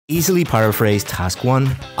Easily paraphrase task 1,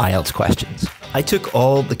 IELTS questions. I took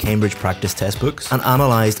all the Cambridge practice test books and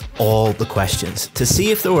analysed all the questions to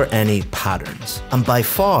see if there were any patterns. And by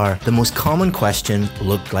far, the most common question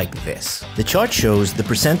looked like this. The chart shows the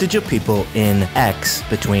percentage of people in X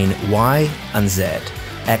between Y and Z.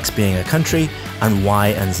 X being a country and Y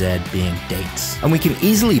and Z being dates. And we can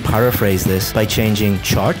easily paraphrase this by changing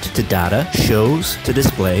chart to data, shows to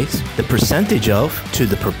displays, the percentage of to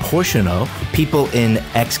the proportion of, people in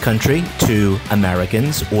X country to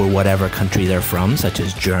Americans or whatever country they're from, such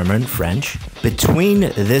as German, French, between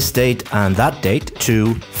this date and that date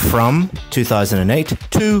to from 2008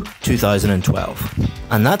 to 2012.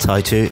 And that's how to